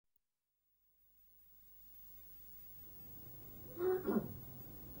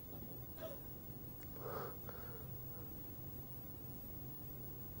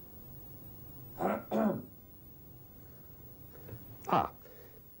Ah,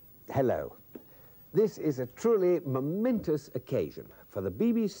 hello. This is a truly momentous occasion, for the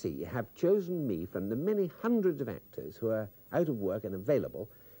BBC have chosen me from the many hundreds of actors who are out of work and available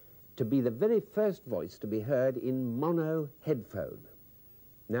to be the very first voice to be heard in mono headphone.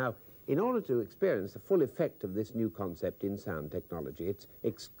 Now, in order to experience the full effect of this new concept in sound technology, it's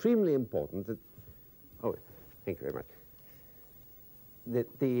extremely important that... Oh, thank you very much.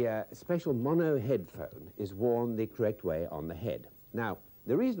 That the special mono headphone is worn the correct way on the head. Now,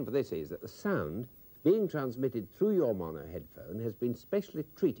 the reason for this is that the sound being transmitted through your mono headphone has been specially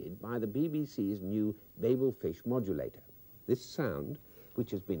treated by the BBC's new Babel fish modulator. This sound, which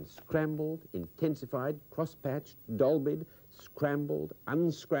has been scrambled, intensified, cross-patched, dolbied, scrambled,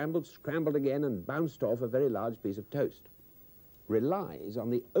 unscrambled, scrambled again, and bounced off a very large piece of toast, relies on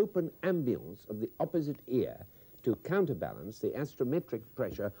the open ambience of the opposite ear to counterbalance the astrometric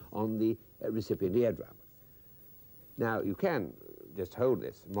pressure on the recipient eardrum. Now, you can just hold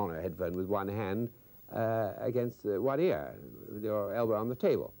this mono headphone with one hand against one ear, with your elbow on the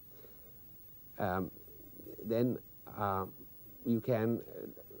table. Then you can,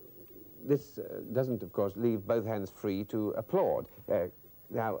 this doesn't, of course, leave both hands free to applaud.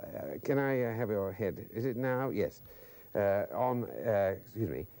 Now, can I have your head? Is it now? Yes. Excuse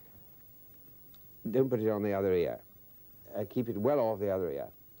me. Don't put it on the other ear. Keep it well off the other ear.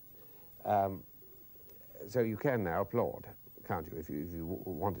 So you can now applaud, can't you, if you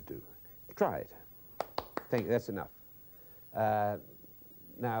wanted to. Try it. Thank you, that's enough.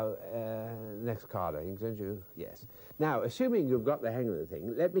 Now, next card, I think, don't you? Yes. Now, assuming you've got the hang of the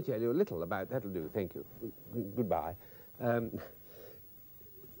thing, let me tell you a little about... That'll do, thank you. Goodbye.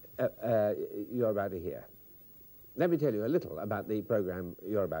 You're about to hear. Let me tell you a little about the program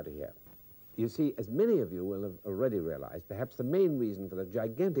you're about to hear. You see, as many of you will have already realized, perhaps the main reason for the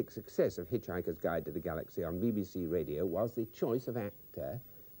gigantic success of Hitchhiker's Guide to the Galaxy on BBC Radio was the choice of actor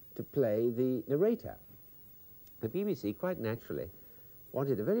to play the narrator. The BBC, quite naturally,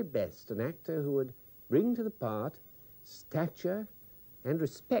 wanted the very best, an actor who would bring to the part stature and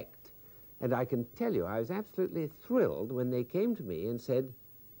respect. And I can tell you, I was absolutely thrilled when they came to me and said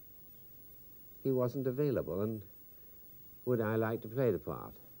he wasn't available and would I like to play the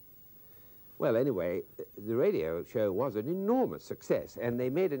part. Well, anyway, the radio show was an enormous success, and they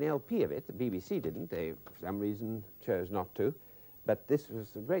made an LP of it. The BBC didn't. They, for some reason, chose not to. But this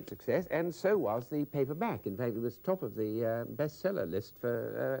was a great success, and so was the paperback. In fact, it was top of the bestseller list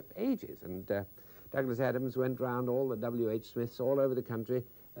for ages. And Douglas Adams went round all the W.H. Smiths all over the country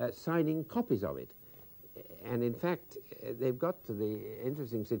signing copies of it. And in fact, they've got to the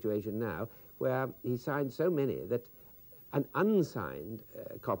interesting situation now where he signed so many that an unsigned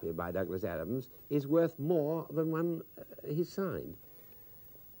copy by Douglas Adams is worth more than one he signed.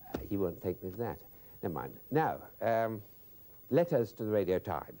 He won't thank me for that. Never mind. Now, letters to the Radio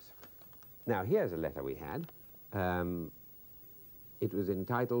Times. Now, here's a letter we had. It was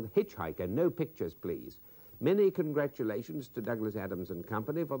entitled, Hitchhiker, No Pictures, Please. Many congratulations to Douglas Adams and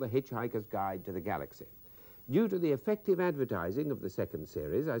Company for the Hitchhiker's Guide to the Galaxy. Due to the effective advertising of the second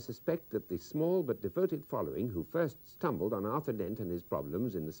series, I suspect that the small but devoted following who first stumbled on Arthur Dent and his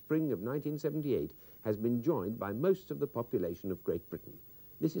problems in the spring of 1978 has been joined by most of the population of Great Britain.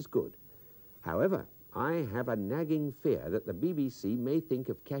 This is good. However, I have a nagging fear that the BBC may think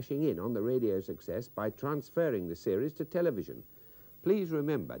of cashing in on the radio success by transferring the series to television. Please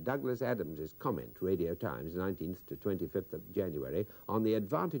remember Douglas Adams' comment, Radio Times, 19th to 25th of January, on the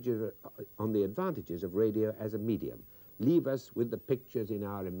advantages of radio as a medium. Leave us with the pictures in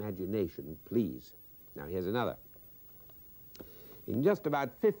our imagination, please. Now, here's another. In just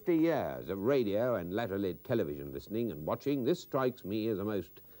about 50 years of radio and latterly television listening and watching, this strikes me as a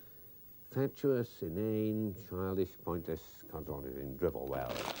most fatuous, inane, childish, pointless, consonant drivel.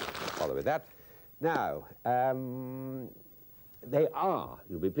 Well, bother with that. Now, they are,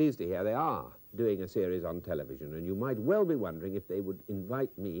 you'll be pleased to hear, they are doing a series on television, and you might well be wondering if they would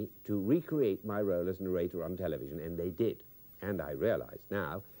invite me to recreate my role as narrator on television, and they did. And I realize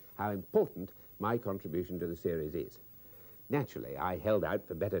now how important my contribution to the series is. Naturally, I held out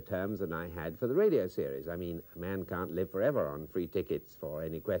for better terms than I had for the radio series. I mean, a man can't live forever on free tickets for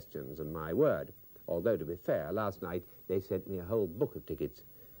any questions and my word. Although, to be fair, last night they sent me a whole book of tickets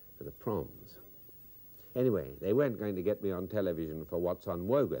for the proms. Anyway, they weren't going to get me on television for What's on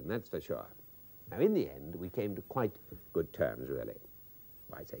Wogan, that's for sure. Now, in the end, we came to quite good terms, really.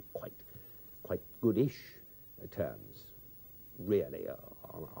 I say quite goodish terms, really,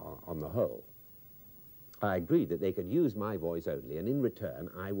 on the whole. I agreed that they could use my voice only, and in return,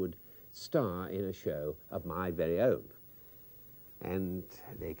 I would star in a show of my very own. And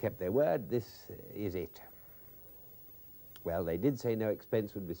they kept their word. This is it. Well, they did say no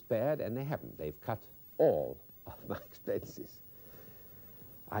expense would be spared, and they haven't. They've cut all of my expenses.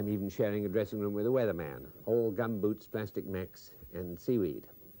 I'm even sharing a dressing room with a weatherman, all gumboots, plastic mats, and seaweed.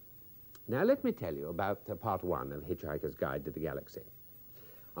 Now, let me tell you about part one of Hitchhiker's Guide to the Galaxy.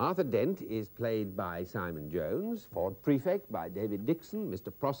 Arthur Dent is played by Simon Jones, Ford Prefect by David Dixon,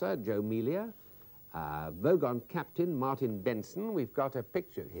 Mr. Prosser, Joe Melia, Vogon Captain Martin Benson. We've got a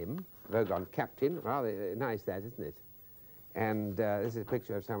picture of him, Vogon Captain. Rather nice, that, isn't it? And this is a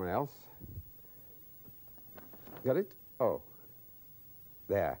picture of someone else. Got it? Oh,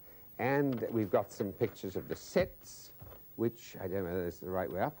 there. And we've got some pictures of the sets, which I don't know whether this is the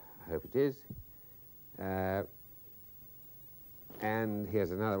right way up. I hope it is. And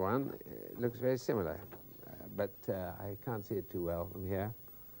here's another one. It looks very similar, but I can't see it too well from here.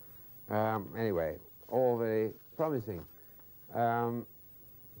 Anyway, all very promising. The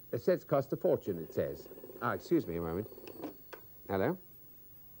sets cost a fortune, it says. Ah, excuse me a moment. Hello?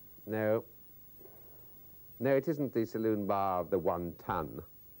 No. No, it isn't the saloon bar of the 1 ton.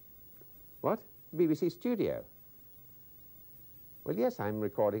 What? BBC studio? Well, yes, I'm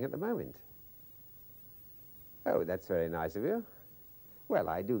recording at the moment. Oh, that's very nice of you. Well,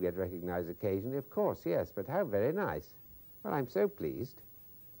 I do get recognized occasionally, of course, yes, but how very nice. Well, I'm so pleased.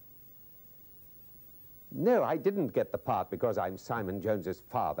 No, I didn't get the part because I'm Simon Jones's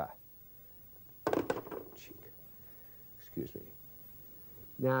father. Cheek. Excuse me.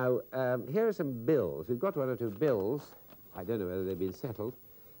 Now, here are some bills. We've got 1 or 2 bills. I don't know whether they've been settled.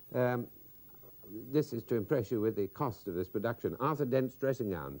 This is to impress you with the cost of this production. Arthur Dent's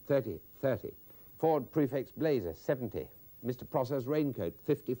dressing gown, 30. Ford Prefect's blazer, 70. Mr. Prosser's raincoat,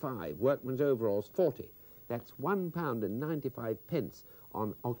 55. Workman's overalls, 40. That's £1.95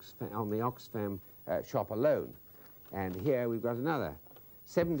 on the Oxfam shop alone. And here we've got another.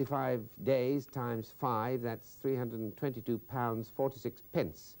 75 days times 5, that's £322, 46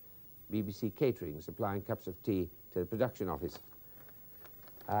 pence. BBC Catering, supplying cups of tea to the production office.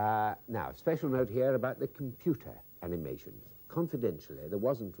 Now, special note here about the computer animations. Confidentially, there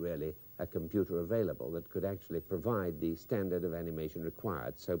wasn't really a computer available that could actually provide the standard of animation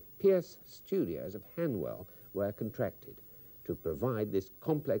required, so Pierce Studios of Hanwell were contracted to provide this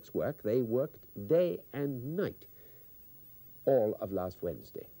complex work. They worked day and night all of last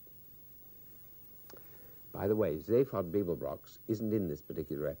Wednesday. By the way, Zaphod Beeblebrox isn't in this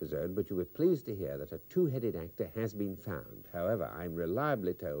particular episode, but you were pleased to hear that a 2-headed actor has been found. However, I'm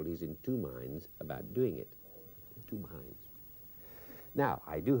reliably told he's in 2 minds about doing it. 2 minds. Now,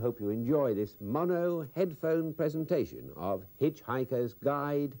 I do hope you enjoy this mono headphone presentation of Hitchhiker's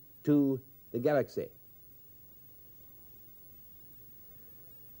Guide to the Galaxy.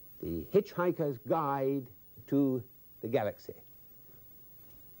 The Hitchhiker's Guide to the Galaxy.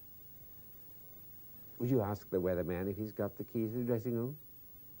 Would you ask the weatherman if he's got the keys to the dressing room?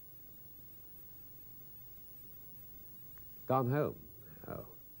 Gone home.